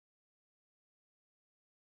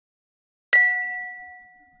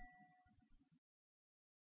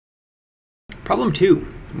Problem 2,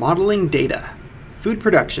 modeling data. Food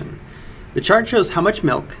production. The chart shows how much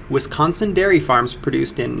milk Wisconsin dairy farms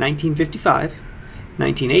produced in 1955,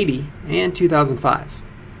 1980, and 2005.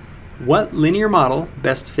 What linear model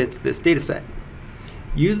best fits this dataset?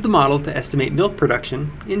 Use the model to estimate milk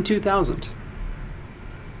production in 2000.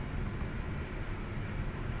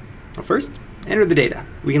 Well, first, enter the data.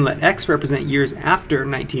 We can let x represent years after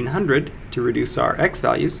 1900 to reduce our x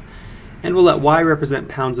values, and we'll let y represent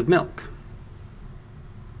pounds of milk.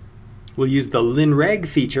 We'll use the linreg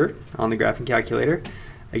feature on the graphing calculator.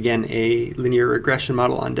 Again, a linear regression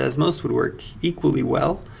model on Desmos would work equally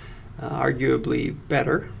well, arguably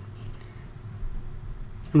better.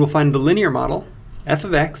 And we'll find the linear model, f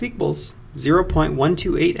of x equals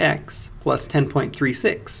 0.128x plus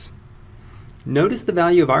 10.36. Notice the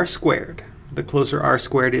value of r squared. The closer r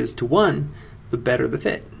squared is to 1, the better the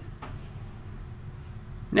fit.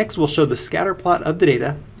 Next, we'll show the scatter plot of the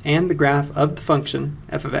data and the graph of the function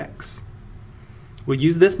f of x. We'll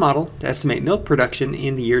use this model to estimate milk production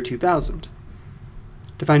in the year 2000.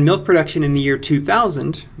 To find milk production in the year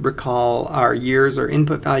 2000, recall our years or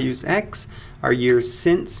input values x, our years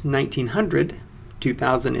since 1900.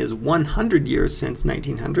 2000 is 100 years since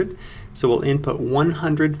 1900, so we'll input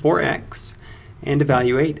 100 for x and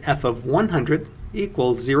evaluate f of 100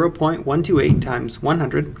 equals 0.128 times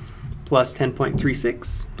 100 plus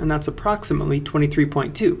 10.36, and that's approximately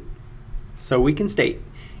 23.2. So we can state,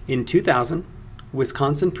 in 2000,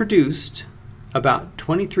 Wisconsin produced about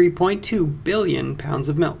 23.2 billion pounds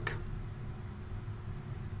of milk.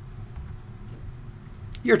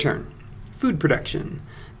 Your turn. Food production.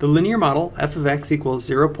 The linear model f of x equals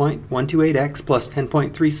 0.128x plus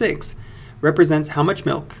 10.36 represents how much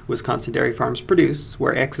milk Wisconsin dairy farms produce,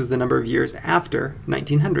 where x is the number of years after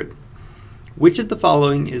 1900. Which of the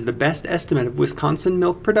following is the best estimate of Wisconsin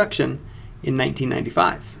milk production in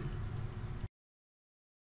 1995?